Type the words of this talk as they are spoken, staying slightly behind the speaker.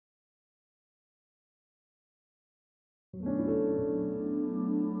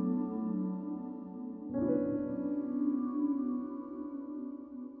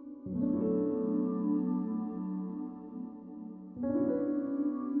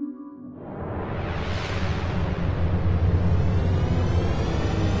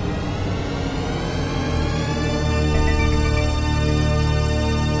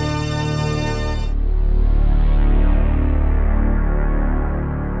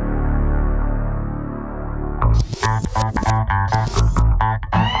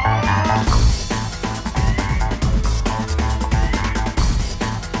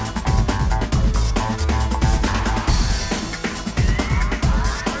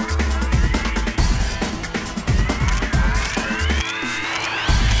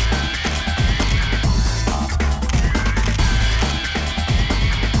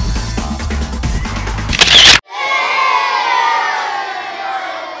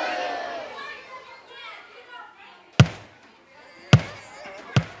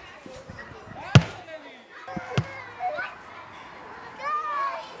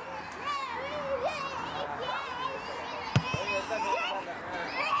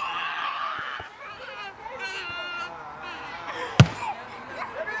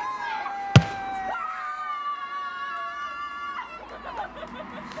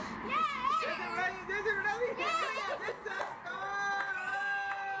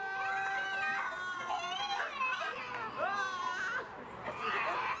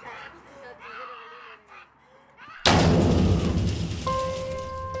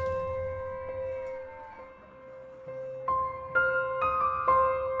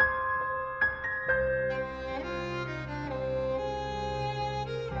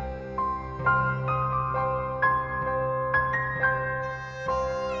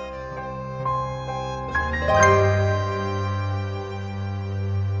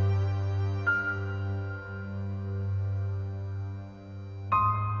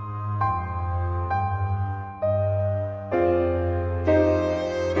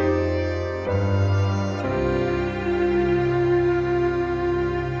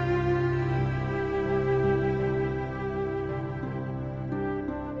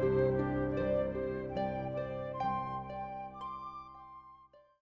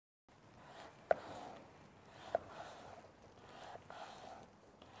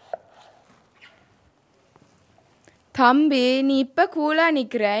தம்பி நீ இப்ப கூலா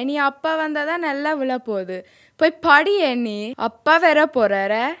நிக்கிற, நீ அப்பா வந்தாதான் நல்லா விழ போகுது. போய் படியே, நீ அப்பா வர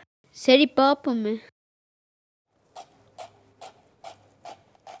போறார. சரி பாப்போமே.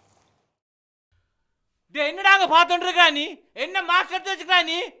 என்னடாங்க பார்த்துட்டு இருக்கா நீ? என்ன மாஸ்க் எடுத்து வச்சுக்கா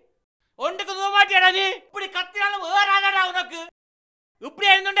நீ? ஒன்றுக்கு தூ மாட்டியாடா நீ? இப்படி கத்தினாலும் வேறாடா உனக்கு. இப்படி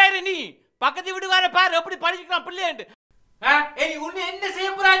இருந்துட்டாரு நீ. பக்கத்து வீடு வர பாரு எப்படி படிச்சுக்கலாம் பிள்ளைன்ட்டு. உன்னை என்ன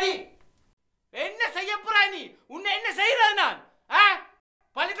செய்ய போறா நீ? என்ன செய்ய போறா நீ? உன்னை என்ன செய்யறது நான்?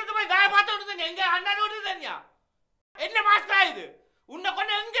 பள்ளிக்கூடத்து போய் வேலை பார்த்து எங்க அண்ணனோடு தனியா என்ன மாஸ்டரா இது? உன்னை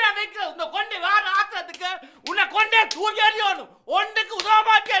கொண்டு எங்க வைக்கிற? உன்னை கொண்டு வேற ஆத்துறதுக்கு உன்னை கொண்டே தூக்கி எறியணும். ஒன்றுக்கு உதவ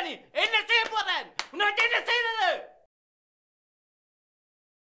மாட்டியா நீ? என்ன செய்ய போற? உன்னை வச்சு என்ன செய்யறது?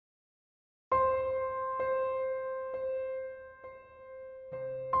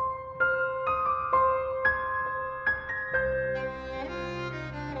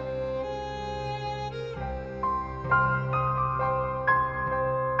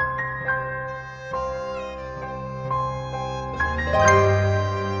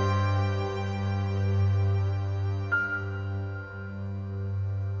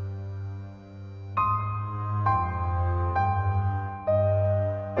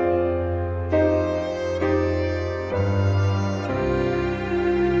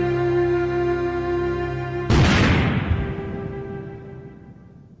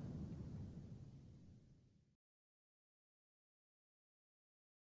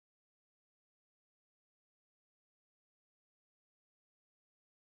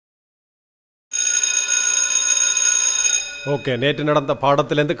 ஓகே, நேற்று நடந்த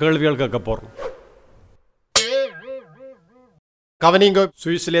பாடத்திலேருந்து கேள்விகள் கேட்க போகிறோம். கவனிங்க,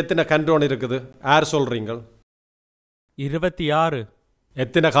 சுவிஸில் எத்தனை கண்ட்ரோன் இருக்குது? யார் சொல்கிறீங்க? 26.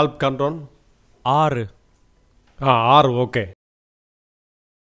 எத்தனை ஹெல்ப் கண்ட்ரோன்? 6. 6. ஓகே.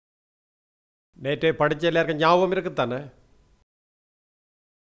 நேற்றே படித்த எல்லாருக்கும் ஞாபகம் இருக்குத்தானே?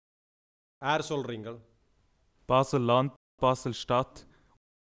 யார் சொல்கிறீங்க? Basel Land, Basel Stadt,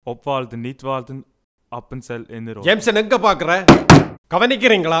 Obwalden, Nidwalden, Appenzell, Innerrhoden. Jameson எங்க பார்க்குற?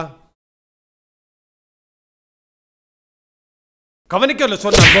 கவனிக்கிறீங்களா? கவனிக்கல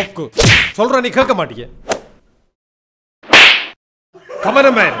சொன்ன நோக்கு சொல்ற நீ கேட்க மாட்டீங்க.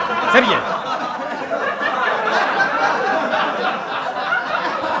 கவனமே சரியா?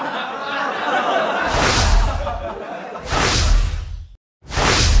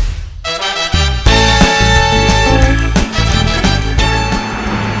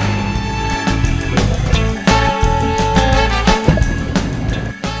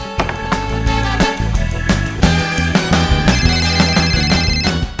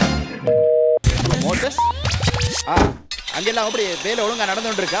 அங்கெல்லாம் அப்படி வேலை ஒழுங்காக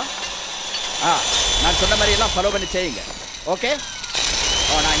நடந்துகிட்டு இருக்கா? நான் சொன்ன மாதிரி எல்லாம் ஃபாலோ பண்ணி செய்யுங்க. ஓகே.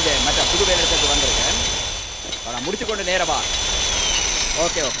 நான் இங்கே மற்ற புது வேலை இடத்துக்கு வந்திருக்கேன். நான் முடிச்சு கொண்டு நேரமா.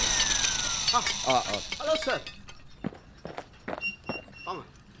 Okay okay. Hello sir. ஆமாம்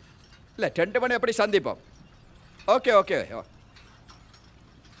இல்லை 2 மணி எப்படி சந்திப்போம். Okay okay.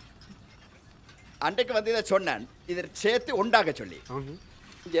 அன்றைக்கு வந்து இதை சொன்னான், இதை சேர்த்து உண்டாக சொல்லி.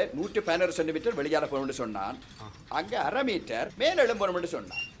 இங்கே 111 சென்டிமீட்டர் வெளியால போகணும்னு சொன்னான். அங்கே 1/2 மீட்டர் மேலே எழும்பணும்னு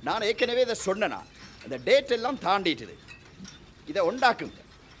சொன்னான். நான் ஏற்கனவே இதை சொன்னேனா, அந்த டேட் எல்லாம் தாண்டிட்டுது. இதை உண்டாக்குங்க.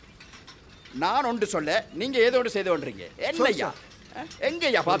 நான் ஒன்று சொல்ல நீங்க ஏதோ ஒன்று செய்து கொண்டிருக்கீங்க. என்னையா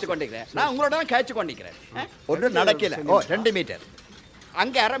எங்கய்யா பார்த்து கொண்டிருக்கிறேன். நான் உங்களோட தான் கேட்சு கொண்டிருக்கிறேன். ஒன்றும் நடக்கல. 2 மீட்டர்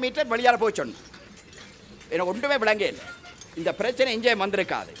அங்கே 1/2 மீட்டர் வெளியால போய் சொன்னேன். எனக்கு ஒன்றுமே விளங்க இல்லை. இந்த பிரச்சனை இங்கே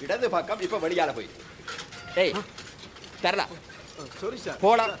வந்திருக்காது. இடது பக்கம் இப்போ வெளியால போயிட்டு. ஏய் தரலாம். Sorry sir.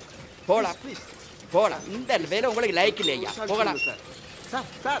 போலாம் போலாம் போலாம். இந்த வேலை உங்களுக்கு லைக் இல்லையா? போகலாம் சார். சார்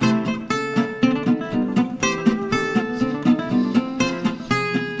சார்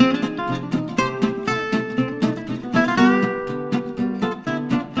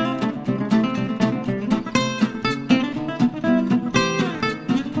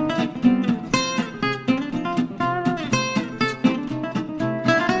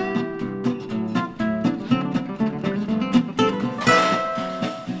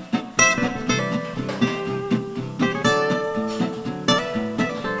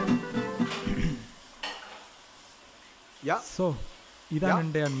ஸோ இதான்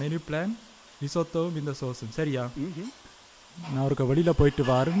என் மெனு பிளான். ரிசோத்தோவும் இந்த சோஸும் சரியா? நான் ஒரு வெளியில் போயிட்டு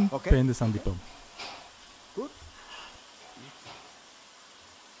வரேன். பேருந்து சந்திப்போம்.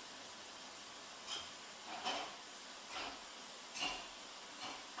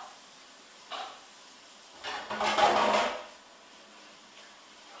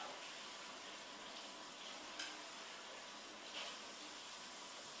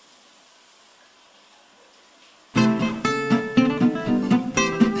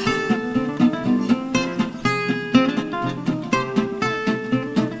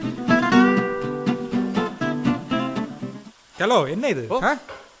 ஹலோ, என்ன இது?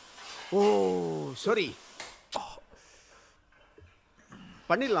 ஓ சாரி.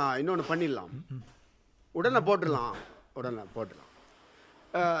 பண்ணிடலாம், இன்னொன்று பண்ணிடலாம். உடனே போட்டுடலாம்.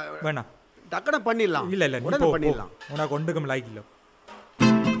 வேணாம், டக்குனு பண்ணிடலாம். இல்லை இல்லை, உடனே பண்ணிடலாம். உனக்கு ஒன்றுக்கும் லைக் இல்லை.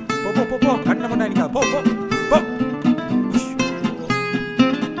 போ போ போ, கண்ணை மட்டும் அடிக்காத. போ போ போ.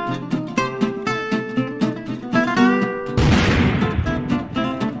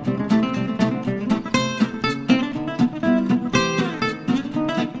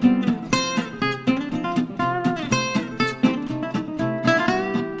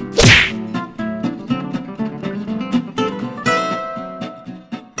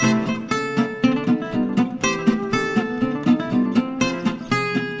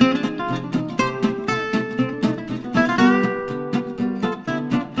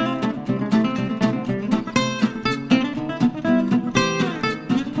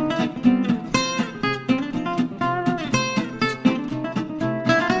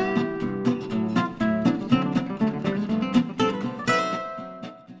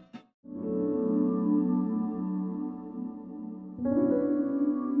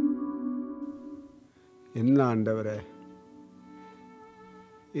 என்ன ஆண்டவரே,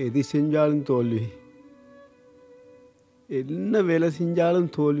 எது செஞ்சாலும் தோல்வி, என்ன வேலை செஞ்சாலும்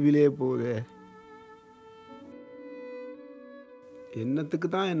தோல்வியிலே போகுது. என்னத்துக்கு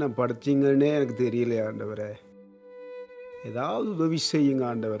தான் என்ன படைச்சிங்கன்னே எனக்கு தெரியல ஆண்டவரே. ஏதாவது உதவி செய்யுங்க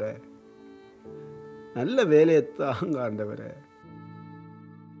ஆண்டவரே. நல்ல வேலையை தாங்க ஆண்டவரே.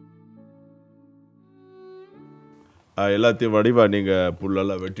 எல்லாத்தையும் வடிவா நீங்கள்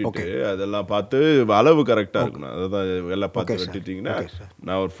புல்லெல்லாம் வெட்டிட்டு அதெல்லாம் பார்த்து அளவு கரெக்டாக இருக்கணும். அதான் எல்லாம் பார்த்து வெட்டிட்டிங்கன்னா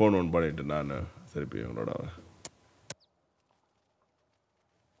நான் ஒரு ஃபோன் ஒன் பண்ணிவிட்டு நான் திருப்பி உங்களோட.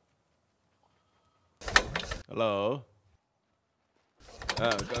 ஹலோ,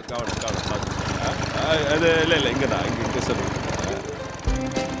 கவனம் அது இல்லை இங்கே தான் இங்கே சொல்லுங்கள்.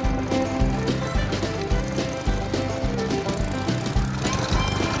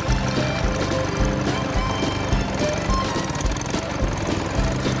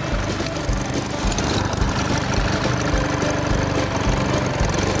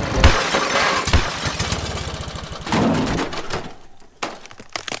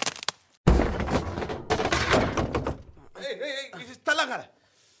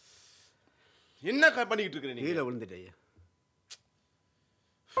 என்ன பண்ணிக்கிட்டு இருக்கிற நீ? கீழே விழுந்துட்டேன்.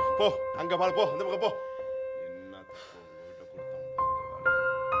 போ அங்க பாரு, போ அந்த பக்கம் போ.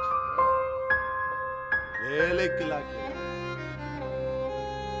 வேலைக்கு லாக்கி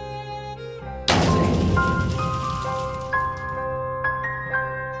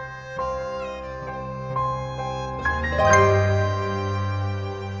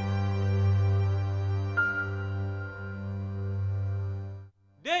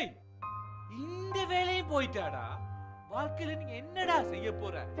போயிட்டாடா வாழ்க்கையில நீங்க என்னடா செய்ய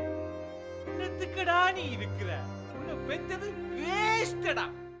போற என்னத்துக்குடா நீ இருக்கிற உன்னை பெத்தது வேஸ்டடா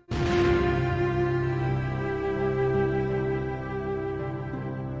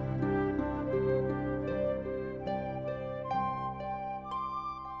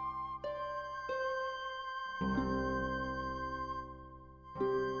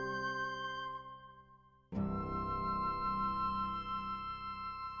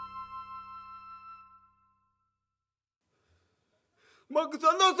உமக்கு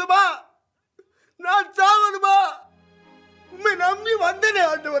சந்தோஷமா நான் சாவணுமா உண்மை நம்பி வந்தனே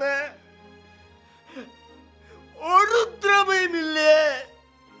ஆண்டவரே ஒரு திறமையும் இல்லையே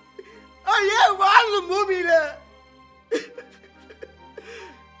ஏன் வாழும் பூமியில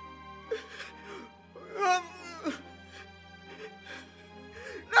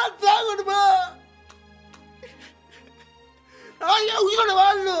நான் சாகணுமா நான் ஏன் உயிரோட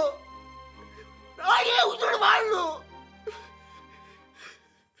வாழணும் நான் ஏன் உயிரோட வாழணும்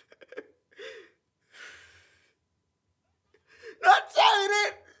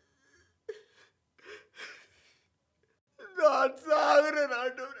நான் சாகுறேன்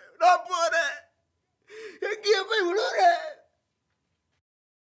ஆண்டவரே நான் போறேன் எங்கேயோ போய் விழுறேன்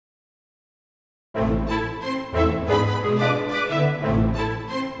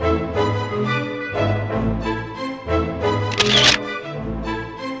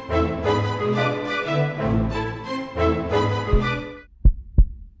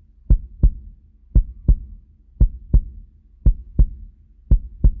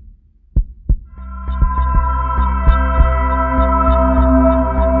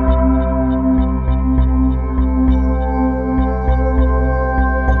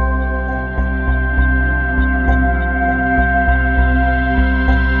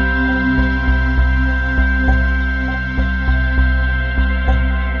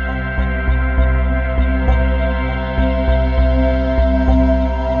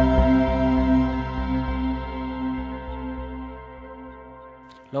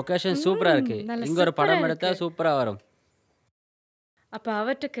லொகேஷன் சூப்பரா இருக்கு இங்க ஒரு படம் எடுத்தா சூப்பரா வரும் அப்ப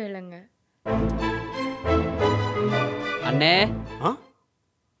அவட்ட கேளுங்க அண்ணே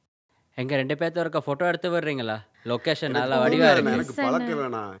எங்க ரெண்டு பேர்த்த ஒருக்க போட்டோ எடுத்து வர்றீங்களா லொகேஷன் நல்லா வடிவா இருக்கு எனக்கு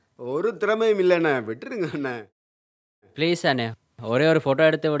பழக்கலண்ணா ஒரு திறமையும் இல்லைண்ணே விட்டுருங்க அண்ணே ப்ளீஸ் அண்ணே ஒரே ஒரு போட்டோ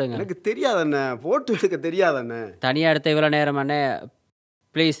எடுத்து விடுங்க எனக்கு தெரியாதண்ணே போட்டோ எடுக்க தெரியாதண்ணே தனியா எடுத்த இவ்வளவு நேரம் அண்ணே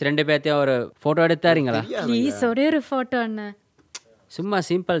ப்ளீஸ் ரெண்டு பேர்த்தையும் ஒரு போட்டோ எடுத்தாரீங்களா ப்ளீஸ் ஒரே ஒரு போட்டோ அண்ணே சும்மா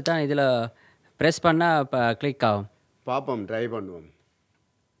சிம்பிள் தான் இதில் ப்ரெஸ் பண்ணால் இப்போ கிளிக் ஆகும் பாப்போம் ட்ரை பண்ணுவோம்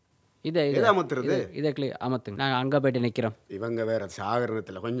இதை அமர்த்துறது இதை கிளிக் அமர்த்துங்க நாங்கள் அங்கே போய்ட்டு நிற்கிறோம் இவங்க வேற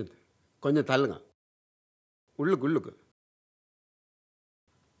சாகரணத்தில் கொஞ்சம் தள்ளுங்க உள்ளுக்கு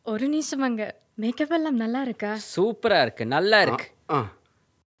ஒரு நிமிஷம் அங்க மேக்கப் எல்லாம் நல்லா இருக்கா சூப்பராக இருக்கு நல்லா இருக்கு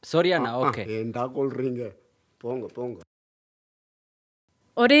சரியாண்ணா ஓகே ஏன்டா கொள்றீங்க போங்க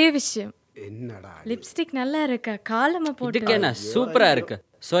ஒரே விஷயம் என்னடா லிப்ஸ்டிக் நல்லா இருக்கா காலமா போட்டு இதுக்கு என்ன சூப்பரா இருக்கு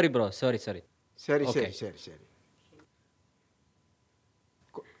சாரி ப்ரோ சாரி சரி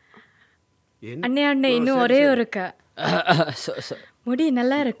அண்ணே இன்னும் ஒரே ஒருக்கா முடி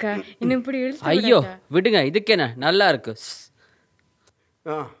நல்லா இருக்கா இன்னும் இப்படி இழுத்து ஐயோ விடுங்க இதுக்கு என்ன நல்லா இருக்கு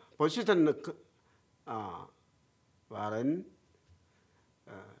பொசிஷனுக்கு வரன்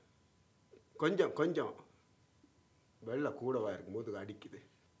கொஞ்சம் வெள்ளை கூடவா இருக்கும் போது அடிக்குது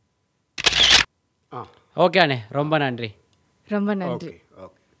ஓகே அண்ணே ரொம்ப நன்றி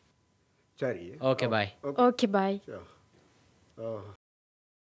ஓகே சரி okay bye okay bye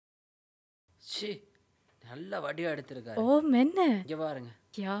C நல்ல வடிவா எடுத்திருக்காரு ஓ மென்ன இங்க பாருங்க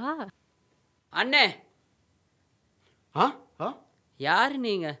யா அண்ணே யாரு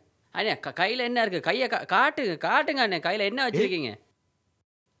நீங்க அண்ணே கையில என்ன இருக்கு கையை காட்டுங்க அண்ணே கையில என்ன வச்சிருக்கீங்க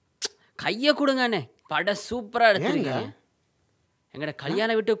கையை கொடுங்க அண்ணே படம் சூப்பரா எடுத்திருக்கீங்க எங்கட கல்யாண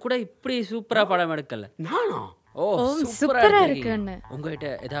வீட்டு கூட இப்படி சூப்பரா படம் எடுக்கல ஓ சூப்பரா இருக்கு அண்ணே உங்ககிட்ட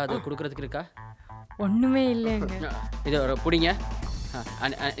ஏதாவது கொடுக்கறதுக்கு இருக்கா ஒண்ணுமே இல்லைங்க இது ஒரு புடிங்க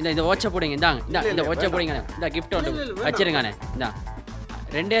இந்த ஓச்ச புடிங்க இந்த ஓச்ச புடிங்க இந்த கிஃப்ட் ஒன்று வச்சிருங்க அண்ணே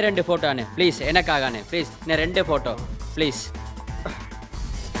இந்த ரெண்டே ஃபோட்டோ அண்ணே ப்ளீஸ் எனக்காக அண்ணே ப்ளீஸ் இன்னும் 2 ஃபோட்டோ ப்ளீஸ்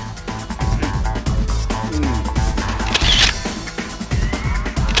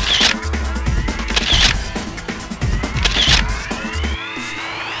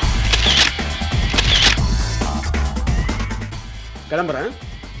கிளம்புறேன்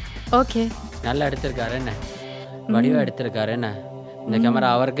ஓகே நல்லா எடுத்திருக்காரு என்ன வடிவா எடுத்திருக்காரு என்ன இந்த கேமரா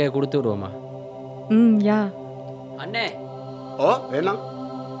அவருக்கே கொடுத்து விடுவோமா யா அண்ணே வேணாம்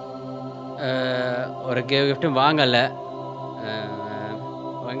ஒரு கிஃப்ட்டும் வாங்கல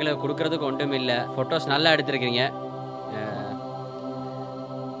எங்களுக்கு கொடுக்கறதுக்கு ஒன்றும் இல்லை ஃபோட்டோஸ் நல்லா எடுத்திருக்கீங்க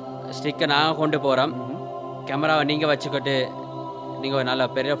ஸ்டிக்கர் நாங்கள் கொண்டு போகிறோம் கேமராவை நீங்கள் வச்சுக்கிட்டு நீங்கள் ஒரு நல்ல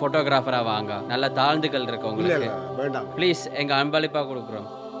பெரிய ஃபோட்டோகிராஃபராக வாங்க நல்ல தாழ்ந்துகள் இருக்கு உங்களுக்கு வேண்டாம் ப்ளீஸ் எங்கள் அன்பளிப்பாக கொடுக்குறோம்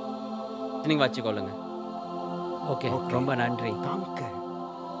நீங்கள் வச்சுக்கொள்ளுங்க ஓகே ரொம்ப நன்றி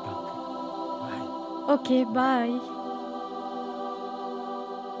ஓகே பாய்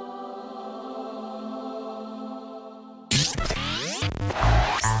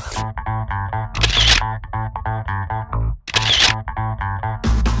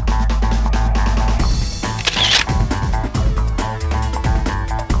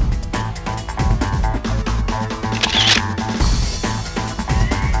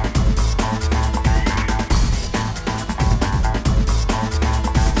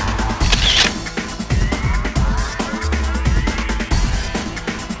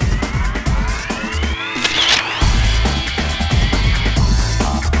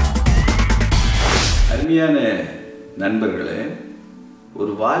அருமையான நண்பர்களே,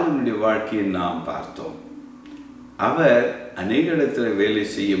 ஒரு வாலிபனுடைய வாழ்க்கையை நாம் பார்த்தோம். அவர் அநேக இடத்துல வேலை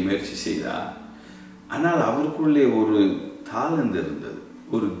செய்ய முயற்சி செய்தார். ஆனால் அவருக்குள்ளே ஒரு தாளந்து இருந்தது,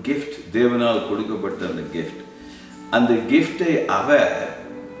 ஒரு கிஃப்ட், தேவனால் கொடுக்கப்பட்ட அந்த கிஃப்ட். அந்த கிஃப்டை அவர்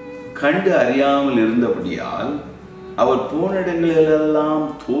கண்டு அறியாமல் இருந்தபடியால் அவர் போன இடங்களிலெல்லாம்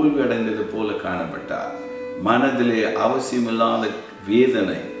தோல்வி அடைந்தது போல காணப்பட்டார். மனதிலே அவசியமில்லாத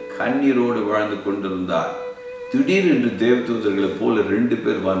வேதனை, கண்ணீரோடு வாழ்ந்து கொண்டிருந்தார். திடீரென்று தேவதூதர்களைப் போல 2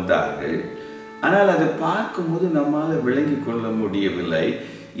 பேர் வந்தார்கள். ஆனால் அதை பார்க்கும்போது நம்மால் விளங்கி கொள்ள முடியவில்லை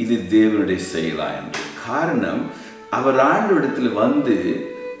இது தேவனுடைய செயலா என்று. காரணம், அவர் ஆண்டவரிடத்தில் வந்து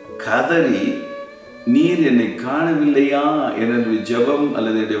கதறி, நீர் என்னை காணவில்லையா, எனது ஜெபம்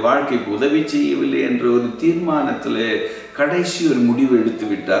அல்லது என்னுடைய வாழ்க்கைக்கு உதவி செய்யவில்லை என்ற ஒரு தீர்மானத்தில் கடைசி ஒரு முடிவு எடுத்து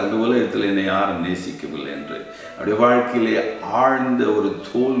விட்டார். அந்த உலகத்தில் என்னை யாரும் நேசிக்கவில்லை என்று. அவருடைய வாழ்க்கையிலே ஆழ்ந்த ஒரு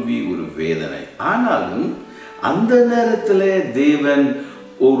தோல்வி, ஒரு வேதனை. ஆனாலும் அந்த நேரத்தில் தேவன்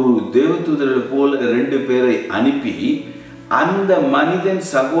ஒரு தேவதூதரை போல 2 பேரை அனுப்பி அந்த மனிதன்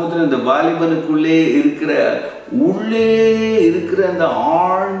சகோதரன், அந்த வாலிபனுக்குள்ளே இருக்கிற, உள்ளே இருக்கிற அந்த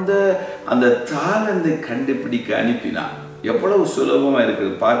ஆழ்ந்த அந்த தாளந்தை கண்டுபிடிக்க அனுப்பினான். எவ்வளவு சுலபமாக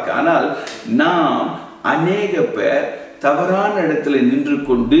இருக்குது பார்க்க. ஆனால் நாம் அநேக பேர் தவறான இடத்துல நின்று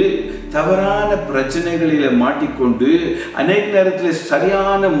கொண்டு, தவறான பிரச்சனைகளில மாட்டிக்கொண்டு, அநேக நேரத்தில்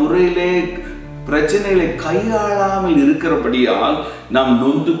சரியான முறையிலே பிரச்சனைகளை கையாளாமல் இருக்கிறபடியால் நாம்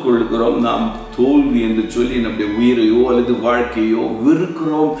நொந்து கொள்கிறோம். நாம் தோல்வி என்று சொல்லி நம்முடைய உயிரையோ அல்லது வாழ்க்கையோ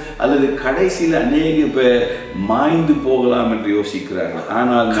வெறுக்கிறோம், அல்லது கடைசியில் அநேக பேர் மாய்ந்து போகலாம் என்று யோசிக்கிறார்கள்.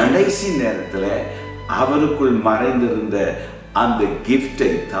 ஆனால் கடைசி நேரத்தில் அவருக்குள் மறைந்திருந்த அந்த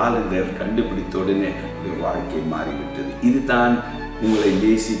கிஃப்டை தாளந்தர் கண்டுபிடித்த உடனே அவருடைய வாழ்க்கை மாறிவிட்டது. இதுதான் உங்களை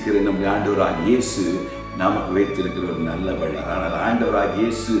நேசிக்கிற நம்முடைய ஆண்டவராகிய இயேசு நமக்கு வைத்திருக்கிற ஒரு நல்ல வழி. ஆனால் ஆண்டவராகிய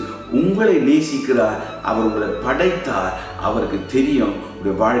இயேசு உங்களை நேசிக்கிறார். அவர் உங்களை படைத்தார். அவருக்கு தெரியும்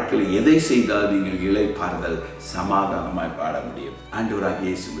உங்களுடைய வாழ்க்கையில் எதை செய்தால் நீங்கள் இளைப்பாறுதல் சமாதானமாய் பாட முடியும். ஆண்டவராகிய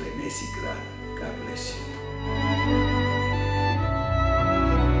இயேசு உங்களை நேசிக்கிறார். God bless you.